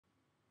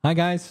Hi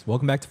guys,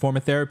 welcome back to Form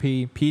of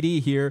Therapy. PD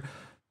here.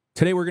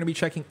 Today we're going to be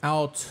checking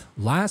out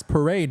Last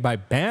Parade by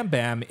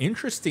BamBam.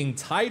 Interesting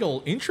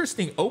title,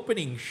 interesting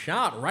opening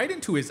shot right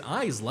into his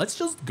eyes. Let's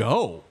just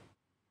go.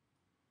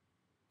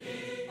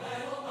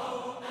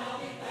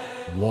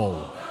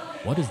 Whoa,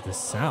 what is this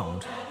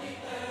sound?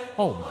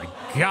 Oh my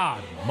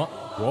god.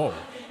 Whoa.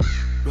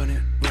 Run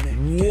it,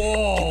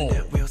 Whoa. keeping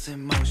that wheels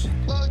in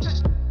motion.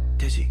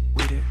 Dizzy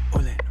with it,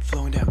 oiling,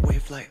 flowing that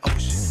wave like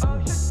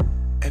ocean.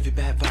 Every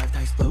bad vibe,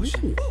 nice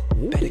explosion.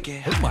 Better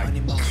get Oh high my on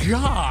emotion.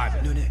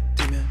 god. Noon it,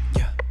 demon,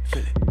 yeah,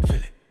 feel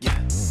it, yeah,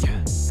 yeah.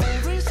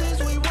 Ever since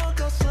we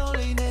woke up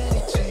slowly, then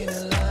between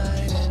the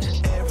line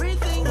and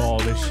everything. Oh,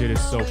 this shit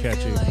is so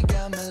catchy. Like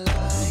I'm a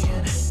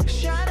lion.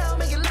 Shout out,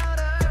 make it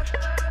louder.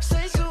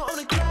 Say so on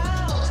the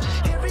crowd.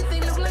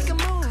 Everything look like a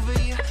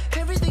movie.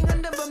 Everything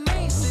under the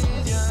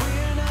maces.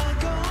 We're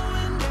not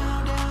going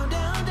down, down,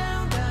 down,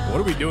 down, down. What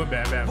are we doing,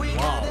 BamBam? We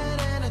got Wow.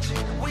 that energy.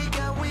 We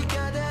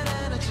got that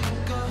energy.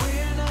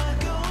 We're not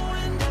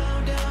going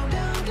down, down,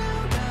 down,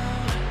 down,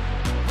 down.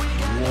 We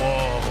got that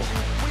Whoa. energy.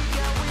 We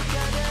got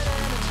that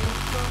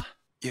energy.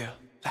 Yeah,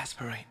 Last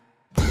Parade.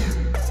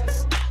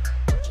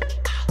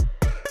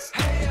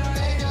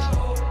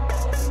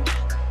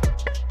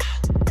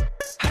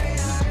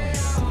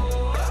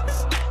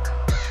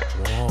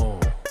 Whoa.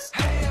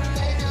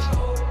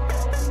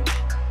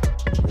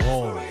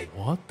 Whoa.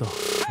 What the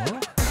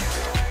fuck?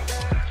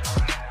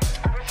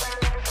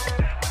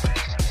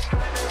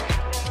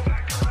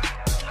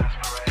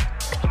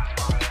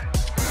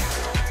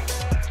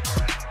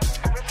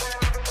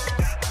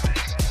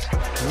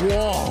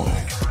 Whoa.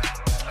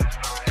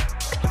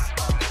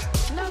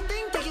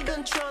 Nothing taking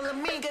control of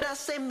me, gotta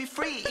set me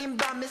free in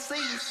by my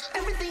sleeves.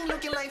 Everything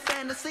looking like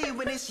fantasy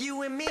when it's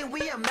you and me,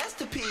 we a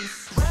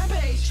masterpiece.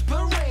 Rampage,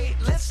 parade,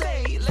 let's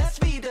say, let's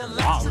be the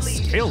Wow, last the to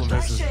leave. scale of this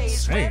Dark is shades,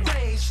 insane. red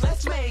rage,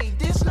 let's make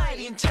this night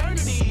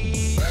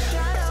eternity.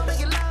 Shout out, make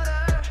it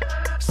louder.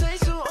 Say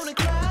so on the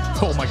crowd.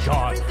 Oh my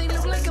god. Everything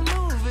look like a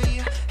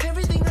movie.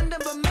 Everything under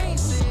the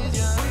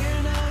maces.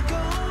 We're not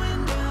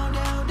going down,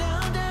 down,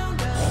 down, down,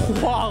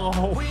 down.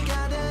 Wow. We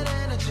got that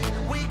energy.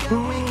 We got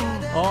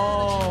that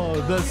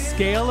Oh, the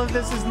scale of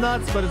this is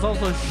nuts, but it's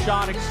also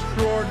shot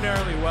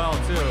extraordinarily well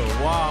too.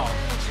 Wow.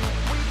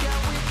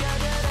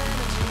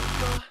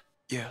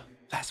 Yeah,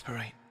 Last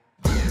Parade.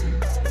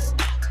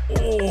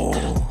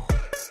 Oh.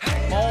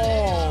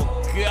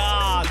 Oh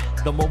god.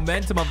 The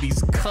momentum of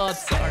these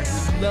cuts are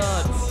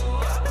nuts.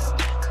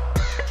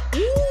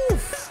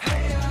 Oof.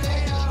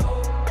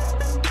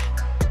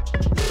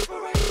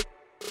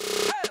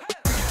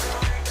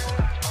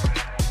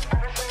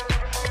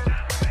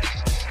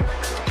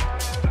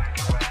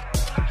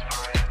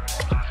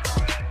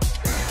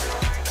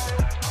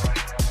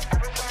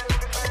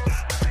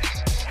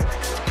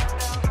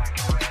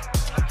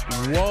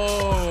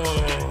 Whoa.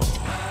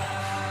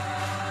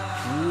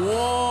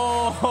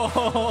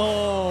 Whoa.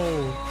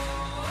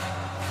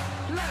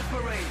 Last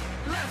Parade.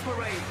 Last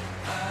Parade.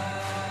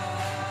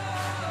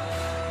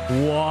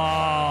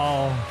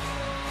 Wow.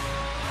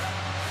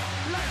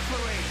 Last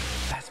Parade.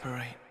 Last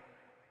Parade.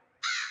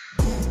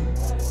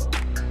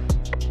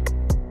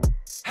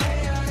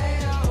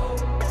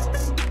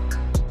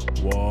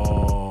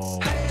 Whoa.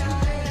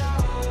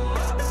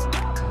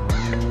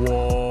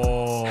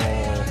 Whoa.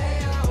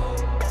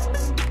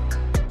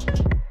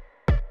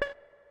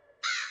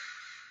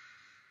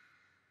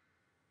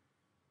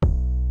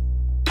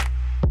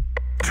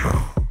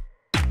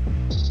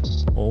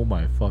 Oh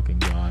my fucking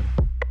god.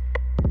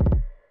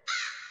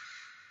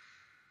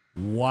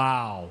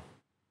 Wow.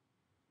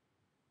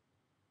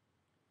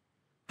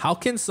 How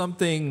can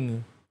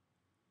something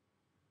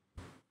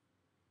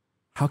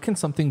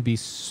be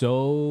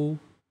so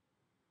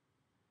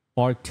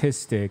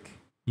artistic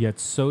yet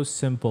so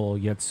simple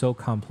yet so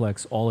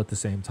complex all at the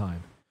same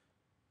time?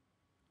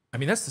 I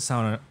mean, that's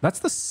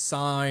the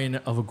sign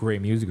of a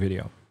great music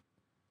video.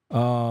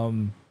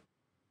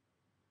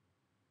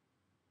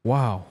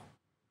 Wow.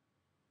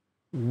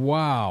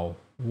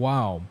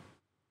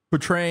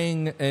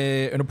 Portraying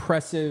an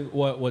oppressive,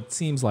 what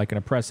seems like an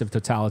oppressive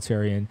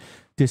totalitarian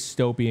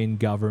dystopian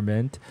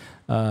government,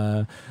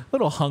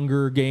 little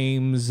Hunger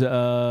Games,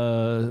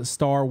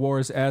 Star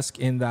Wars-esque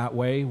in that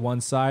way,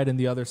 one side, and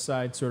the other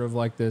side sort of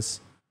like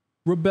this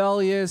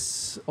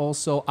rebellious,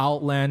 also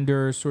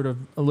Outlander, sort of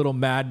a little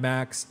Mad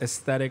Max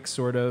aesthetic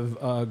sort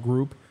of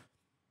group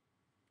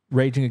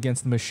raging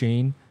against the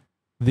machine.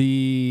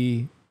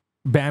 The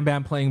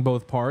BamBam playing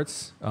both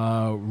parts,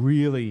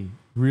 really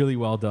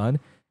well done.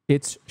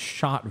 It's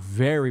shot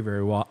very,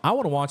 very well. I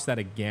want to watch that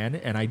again,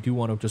 and I do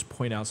want to just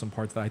point out some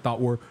parts that I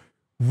thought were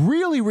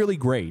really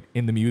great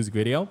in the music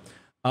video.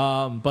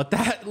 But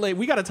that, like,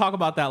 we got to talk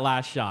about that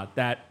last shot.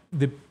 That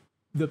the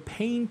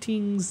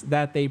paintings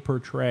that they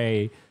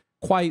portray,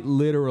 quite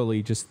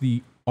literally, just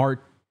the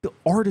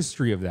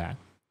artistry of that.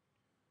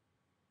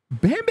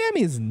 BamBam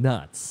is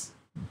nuts.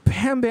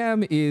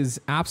 BamBam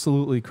is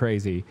absolutely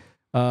crazy.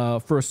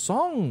 For a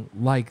song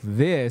like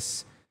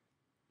this,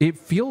 it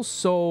feels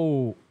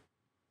so,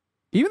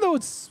 even though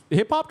it's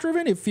hip hop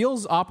driven, it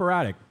feels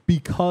operatic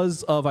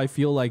because of, I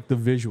feel like, the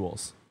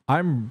visuals.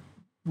 I'm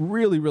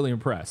really, really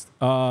impressed.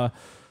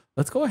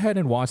 Let's go ahead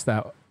and watch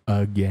that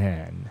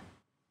again.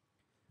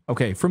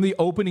 Okay, from the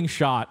opening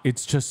shot,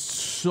 it's just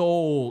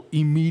so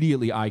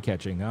immediately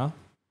eye-catching, huh?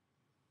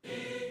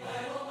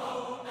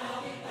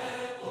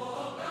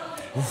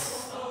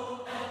 Oof.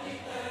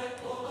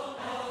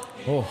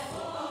 Oh.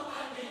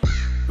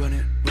 Run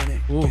it,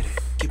 Oof. get it,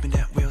 keeping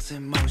that wheels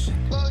in motion.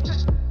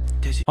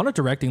 On a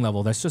directing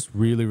level, that's just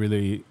really,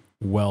 really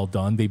well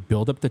done. They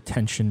build up the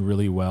tension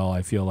really well,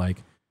 I feel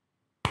like.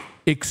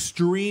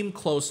 Extreme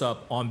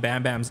close-up on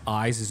Bam Bam's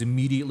eyes is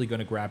immediately going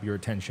to grab your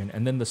attention.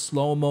 And then the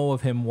slow-mo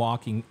of him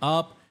walking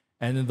up,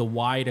 and then the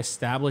wide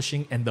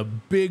establishing, and the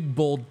big,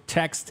 bold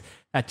text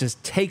that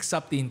just takes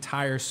up the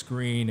entire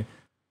screen.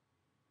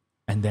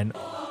 And then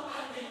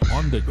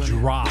on the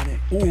drop,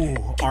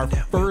 ooh, our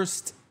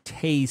first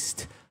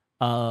taste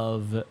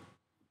of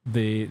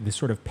the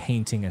sort of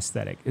painting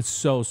aesthetic. It's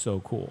so,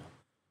 so cool.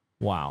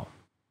 Wow.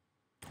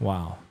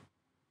 Wow.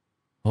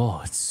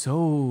 Oh, it's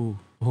so...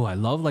 Oh, I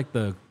love like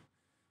the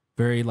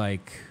very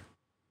like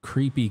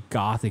creepy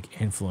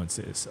gothic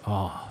influences.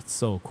 Oh, it's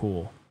so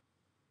cool.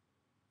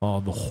 Oh,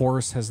 the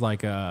horse has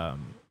like a...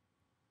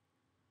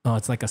 Oh,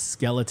 it's like a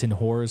skeleton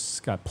horse.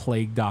 Got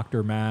plague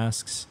doctor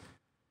masks.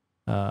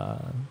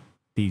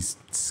 These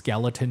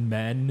skeleton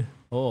men.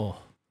 Oh.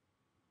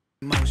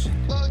 Motion.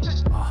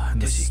 Oh,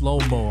 and the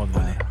slow-mo of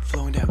that.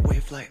 Flowing that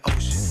wave like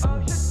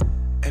ocean.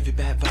 Every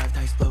bad vibe,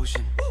 nice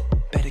explosion.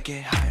 Better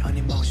get high on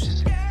emotion.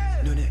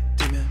 눈에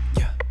뜨면,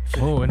 yeah.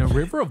 Oh, and a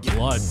river of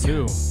blood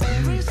too.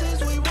 Ever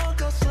since we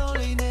walk out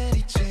slowly,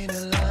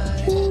 내리치는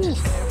line.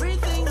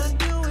 Everything I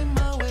do in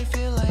my way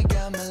feel like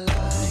I'm a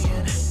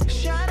lion.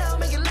 Shout out,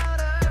 make it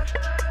louder.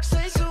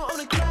 Say so on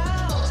the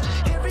crowd.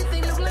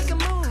 Everything look like a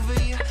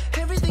movie.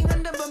 Everything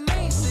under the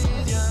maces.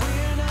 Yeah,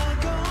 we're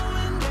not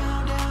going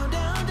down, down,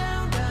 down,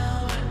 down,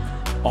 down.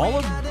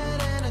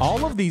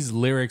 All of these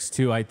lyrics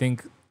too, I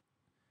think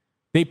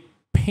they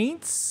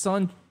paint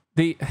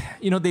they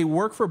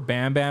work for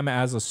Bam Bam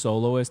as a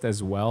soloist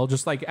as well,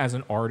 just like as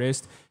an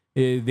artist.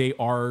 They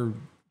are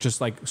just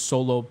like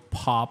solo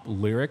pop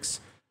lyrics,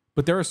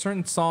 but there are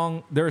certain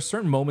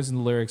moments in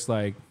the lyrics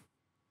like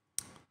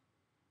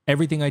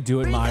everything I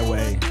do it my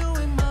way.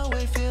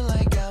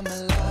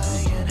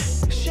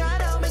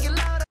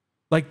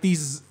 Like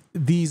these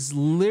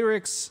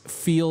lyrics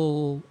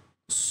feel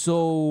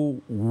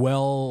so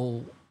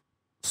well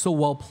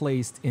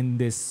placed in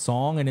this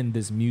song and in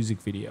this music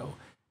video.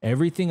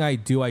 Everything I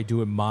do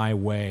it my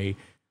way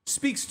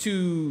speaks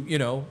to,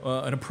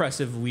 an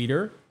oppressive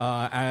leader,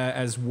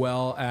 as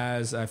well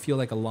as I feel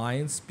like a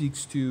lion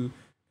speaks to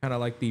kind of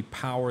like the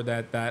power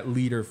that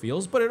leader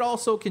feels, but it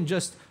also can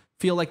just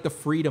feel like the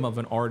freedom of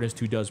an artist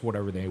who does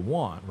whatever they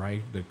want,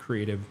 right? The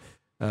creative,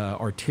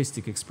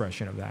 artistic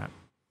expression of that,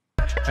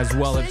 as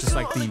well as just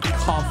like the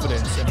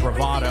confidence and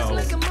bravado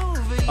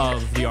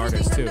of the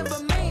artist too.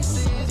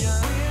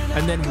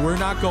 And then we're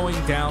not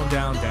going down,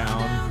 down,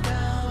 down.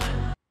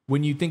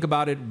 When you think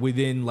about it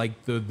within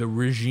like the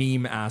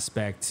regime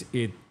aspect,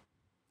 it's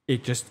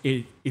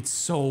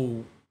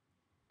so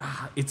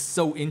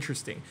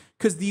interesting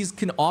because these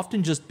can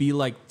often just be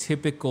like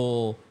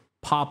typical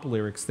pop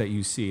lyrics that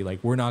you see,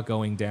 like we're not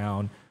going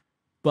down.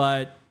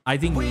 But I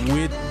think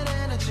with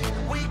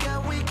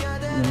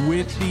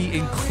the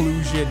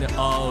inclusion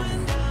of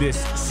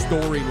this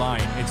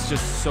storyline, it's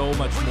just so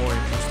much more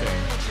interesting.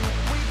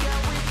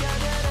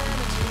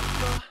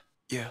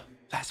 Yeah,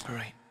 that's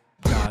great.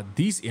 God,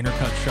 these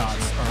intercut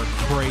shots are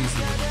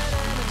crazy.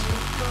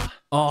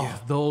 Oh, yeah.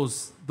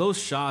 Those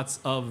shots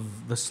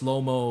of the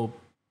slow-mo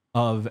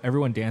of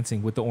everyone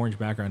dancing with the orange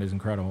background is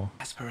incredible.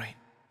 That's great.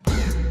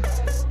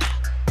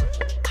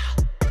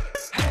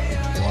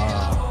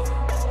 Wow.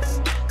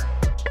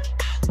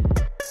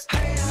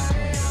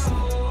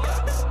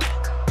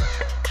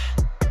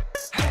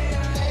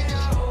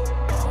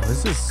 Oh,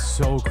 this is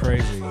so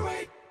crazy.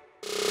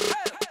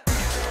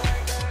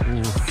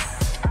 Oof.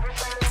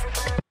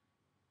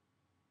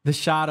 The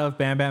shot of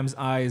Bam Bam's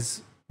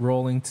eyes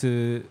rolling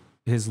to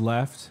his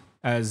left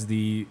as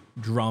the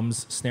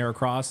drums snare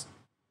across,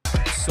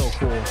 so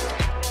cool.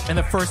 And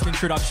the first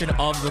introduction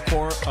of the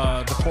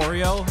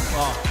choreo,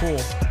 oh, cool,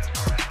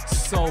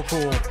 so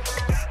cool.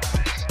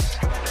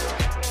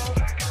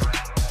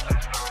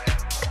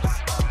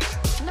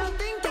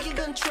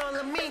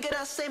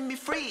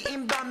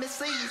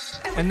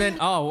 And then,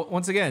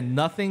 once again,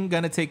 nothing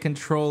gonna take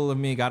control of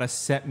me, gotta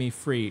set me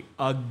free.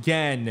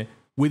 Again,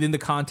 within the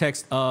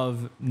context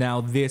of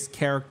now this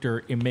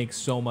character, it makes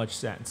so much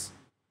sense,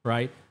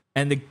 right?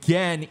 And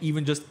again,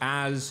 even just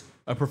as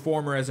a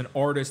performer, as an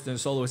artist and a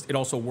soloist, it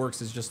also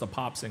works as just a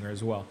pop singer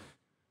as well.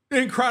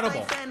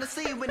 Incredible.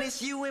 Fantasy when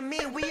it's you and me,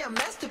 we a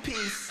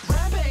masterpiece.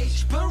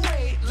 Rampage,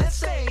 parade,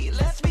 let's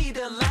be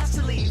the last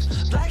to leave.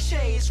 Black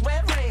shades,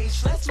 red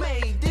rage, let's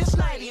make this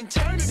night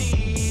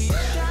eternity.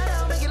 Shout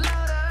out, make it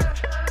louder.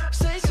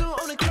 Say so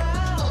on the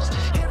crowds.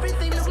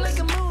 Everything look like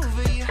a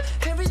movie.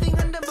 Everything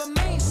under the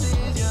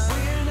maces.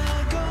 We're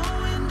not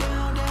going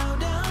down, down,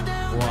 down,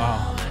 down.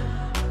 Wow.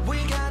 We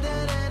got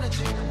that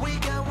energy. We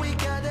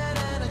got that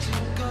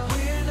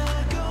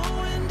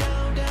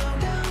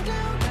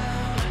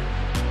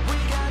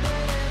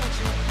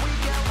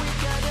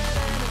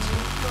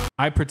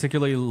I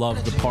particularly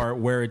love the part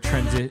where it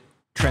transitions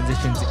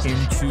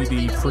into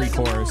the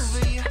pre-chorus.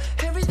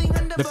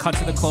 The cut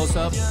to the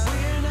close-up.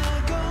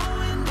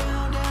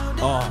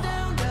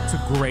 Oh, it's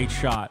a great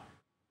shot.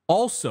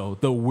 Also,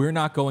 the "we're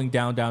not going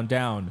down, down,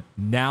 down"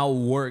 now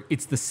work.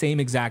 It's the same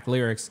exact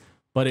lyrics,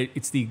 but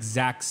it's the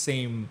exact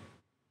same.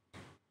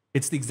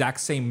 It's the exact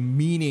same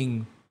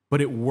meaning, but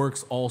it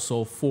works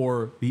also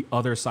for the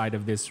other side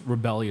of this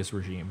rebellious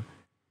regime.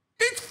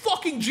 It's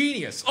fucking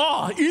genius.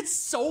 Oh, it's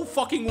so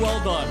fucking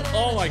well done.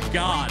 Oh my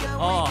god.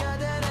 Oh.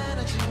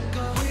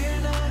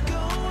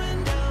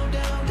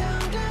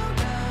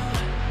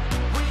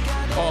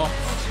 Oh.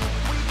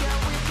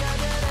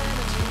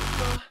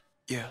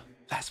 Yeah,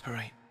 that's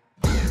parade.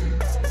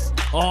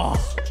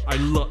 Oh, I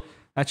love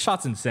that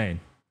shot's insane.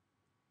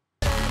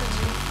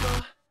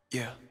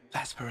 Yeah,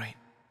 that's parade.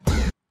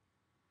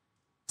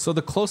 So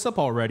the close-up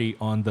already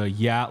on the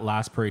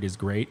last parade is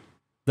great.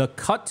 The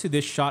cut to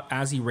this shot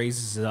as he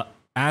raises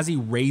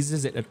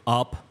it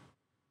up,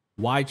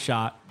 wide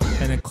shot,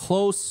 and then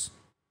close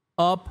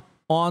up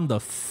on the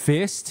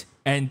fist,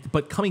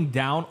 but coming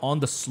down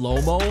on the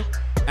slow-mo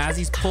as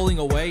he's pulling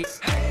away.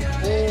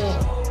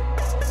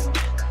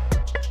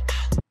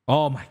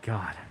 Oh my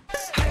god.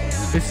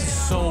 This is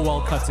so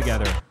well cut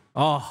together.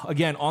 Oh,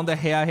 again, on the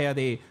Heya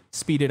they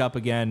speed it up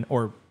again,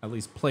 or at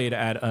least play it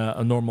at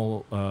a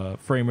normal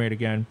frame rate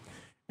again.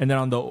 And then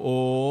on the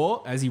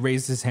as he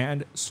raises his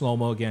hand,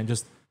 slow-mo again.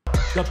 Just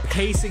the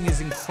pacing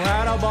is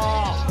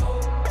incredible.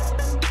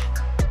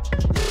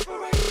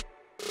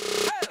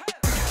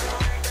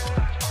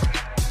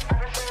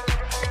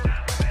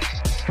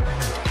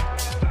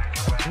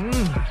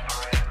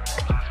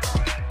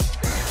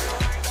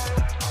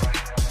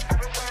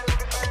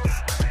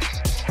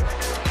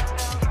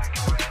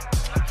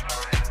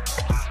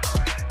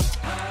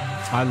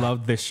 I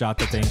love this shot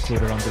that they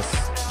included on this.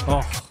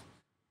 Oh,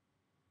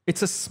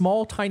 it's a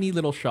small, tiny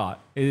little shot.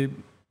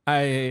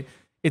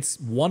 It's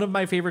one of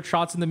my favorite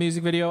shots in the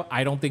music video.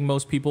 I don't think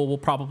most people will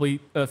probably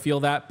feel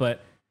that,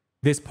 but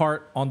this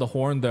part on the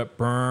horn,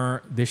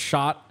 this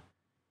shot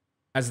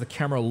as the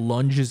camera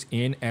lunges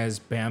in as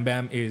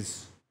BamBam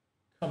is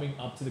coming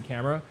up to the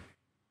camera.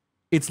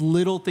 It's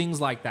little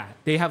things like that.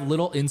 They have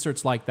little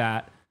inserts like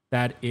that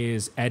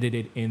is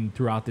edited in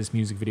throughout this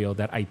music video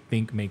that I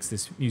think makes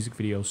this music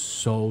video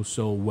so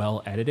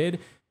well edited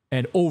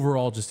and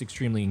overall just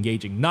extremely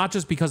engaging. Not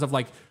just because of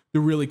like the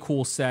really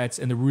cool sets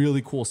and the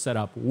really cool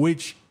setup,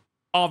 which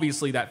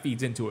obviously that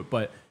feeds into it,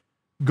 but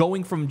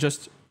going from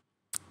just,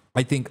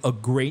 I think, a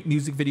great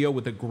music video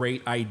with a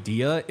great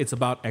idea, it's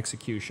about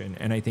execution.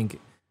 And I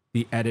think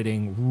the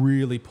editing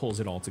really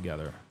pulls it all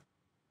together.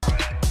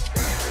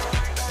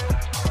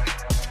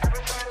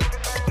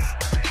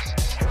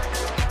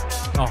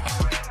 Oh,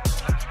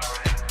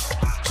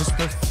 just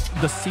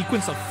the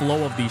sequence of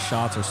flow of these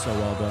shots are so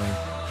well done.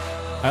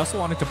 I also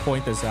wanted to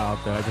point this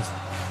out that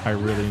I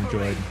really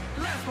enjoyed.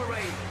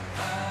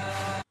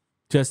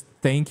 Just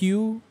thank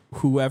you,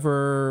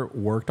 whoever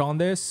worked on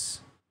this,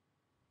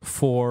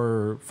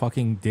 for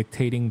fucking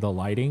dictating the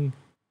lighting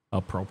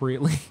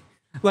appropriately.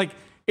 Like,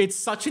 it's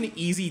such an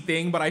easy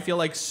thing, but I feel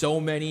like so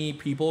many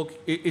people,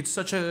 it's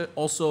such a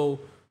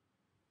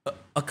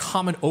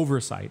common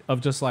oversight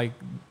of just like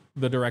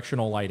the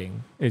directional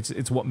lighting.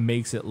 It's what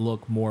makes it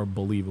look more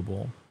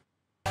believable.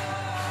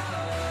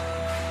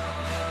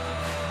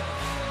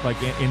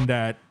 Like in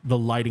that the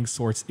lighting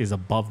source is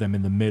above them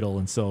in the middle,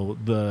 and so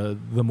the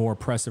more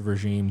oppressive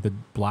regime, the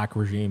black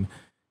regime,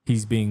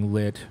 he's being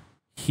lit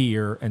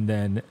here, and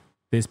then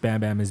this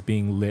BamBam is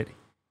being lit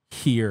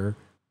here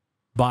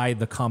by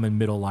the common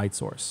middle light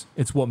source.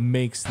 It's what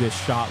makes this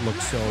shot look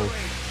so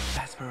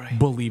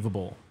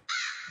believable.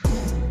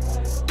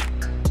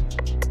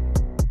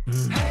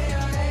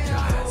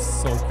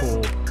 So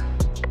cool.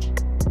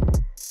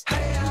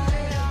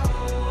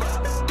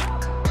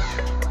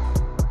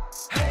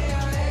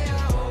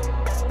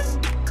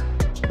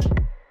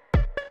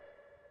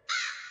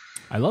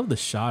 I love the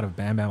shot of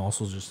BamBam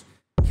also just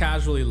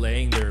casually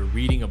laying there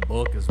reading a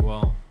book as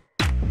well.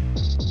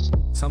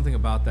 Something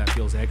about that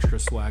feels extra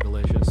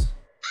swagalicious.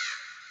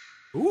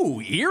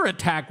 Ooh, ear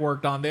attack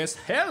worked on this.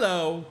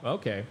 Hello.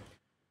 Okay.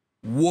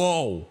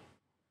 Whoa.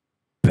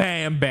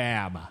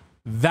 BamBam.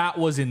 That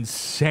was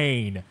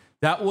insane.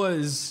 That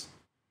was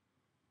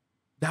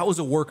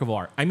a work of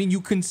art. I mean,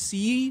 you can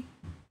see,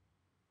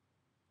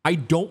 I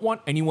don't want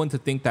anyone to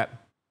think that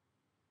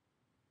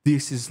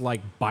this is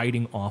like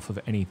biting off of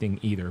anything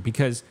either,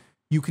 because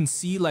you can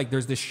see like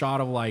there's this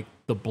shot of like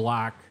the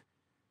black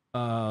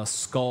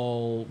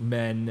skull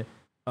men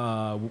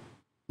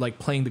like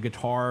playing the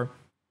guitar,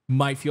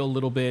 might feel a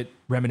little bit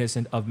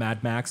reminiscent of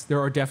Mad Max. There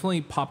are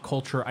definitely pop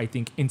culture, I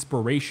think,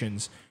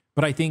 inspirations,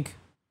 but I think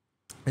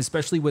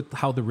especially with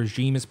how the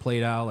regime is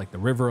played out, like the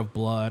River of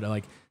Blood,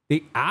 like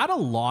they add a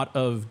lot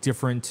of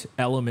different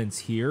elements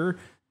here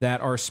that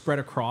are spread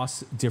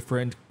across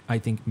different, I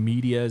think,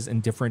 medias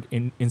and different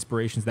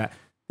inspirations that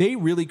they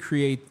really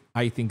create,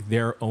 I think,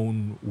 their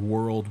own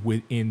world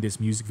within this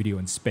music video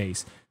in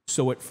space.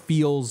 so it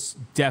feels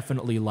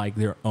definitely like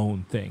their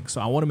own thing.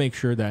 So I want to make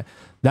sure that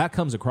that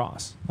comes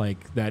across,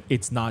 like that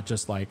it's not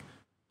just like,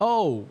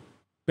 oh,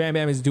 Bam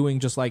Bam is doing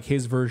just like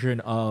his version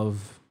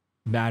of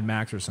Mad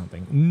Max or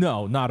something.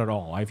 No, not at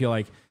all. I feel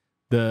like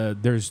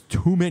there's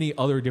too many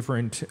other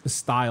different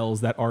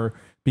styles that are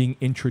being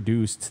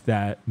introduced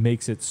that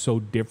makes it so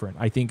different.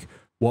 I think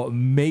what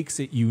makes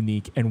it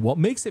unique and what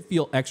makes it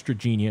feel extra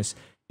genius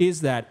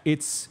is that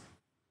it's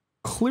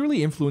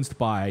clearly influenced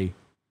by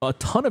a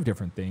ton of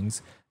different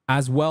things,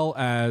 as well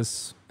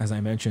as I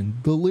mentioned,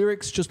 the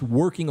lyrics just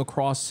working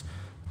across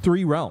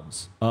three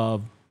realms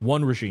of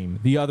one regime,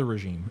 the other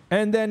regime.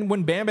 And then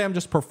when Bam Bam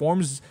just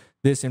performs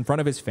this in front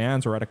of his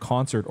fans or at a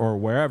concert or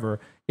wherever,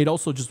 it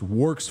also just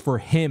works for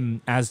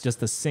him as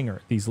just a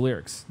singer. These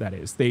lyrics, that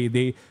is,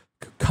 they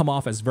come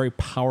off as very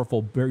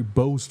powerful, very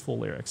boastful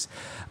lyrics.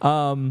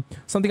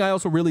 Something I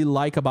also really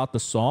like about the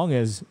song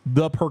is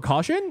the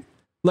percussion.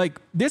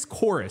 Like this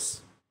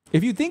chorus,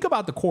 if you think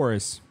about the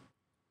chorus,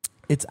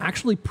 it's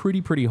actually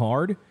pretty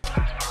hard.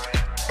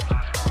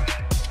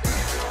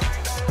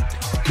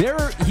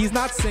 He's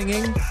not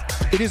singing.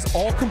 It is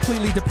all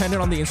completely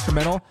dependent on the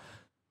instrumental.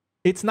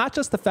 It's not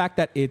just the fact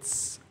that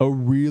it's a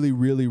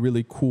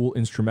really cool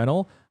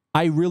instrumental.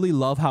 I really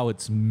love how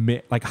it's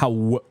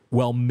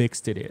well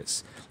mixed it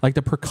is. Like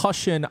the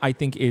percussion, I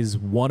think, is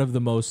one of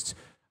the most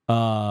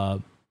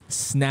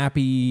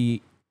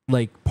snappy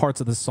like parts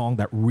of the song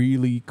that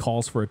really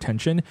calls for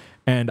attention.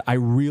 And I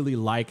really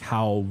like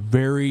how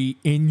very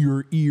in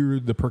your ear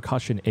the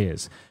percussion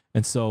is.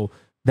 And so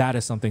that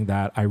is something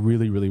that I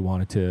really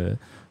wanted to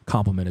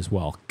compliment as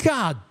well.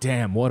 God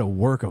damn, what a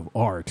work of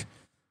art.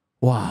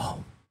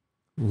 Wow.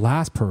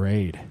 Last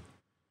Parade.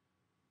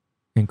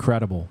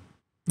 Incredible.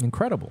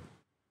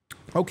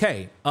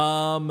 Okay.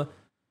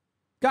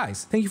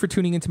 Guys, thank you for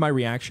tuning into my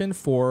reaction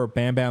for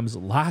Bam Bam's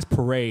Last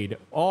Parade.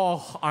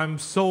 Oh, I'm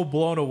so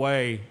blown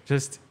away.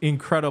 Just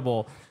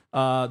incredible.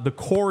 The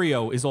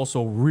choreo is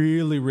also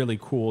really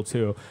cool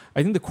too.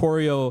 I think the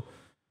choreo,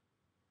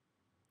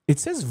 it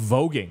says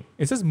voguing.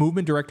 It says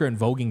movement director and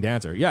voguing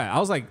dancer. Yeah, I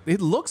was like,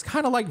 it looks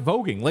kind of like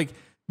voguing. Like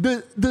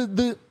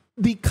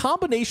the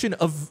combination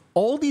of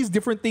all these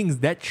different things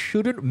that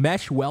shouldn't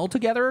mesh well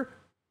together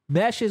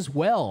meshes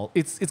well.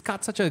 It's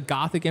got such a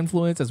gothic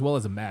influence as well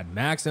as a Mad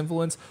Max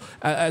influence,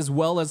 as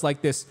well as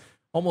like this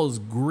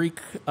almost Greek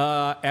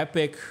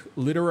epic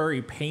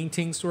literary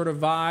painting sort of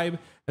vibe,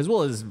 as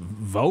well as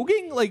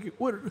voguing. Like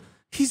what?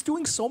 He's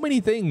doing so many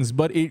things,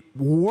 but it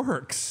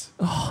works.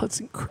 Oh, it's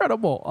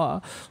incredible.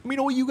 Let me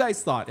know what you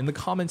guys thought in the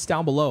comments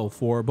down below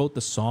for both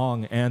the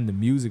song and the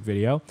music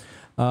video.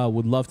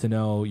 Would love to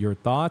know your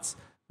thoughts.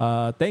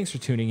 Thanks for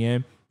tuning in.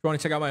 If you want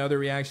to check out my other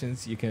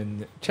reactions, you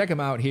can check them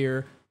out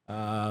here.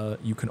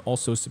 You can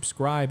also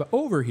subscribe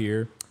over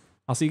here.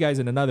 I'll see you guys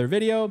in another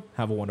video.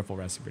 Have a wonderful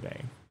rest of your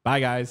day. Bye,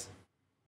 guys.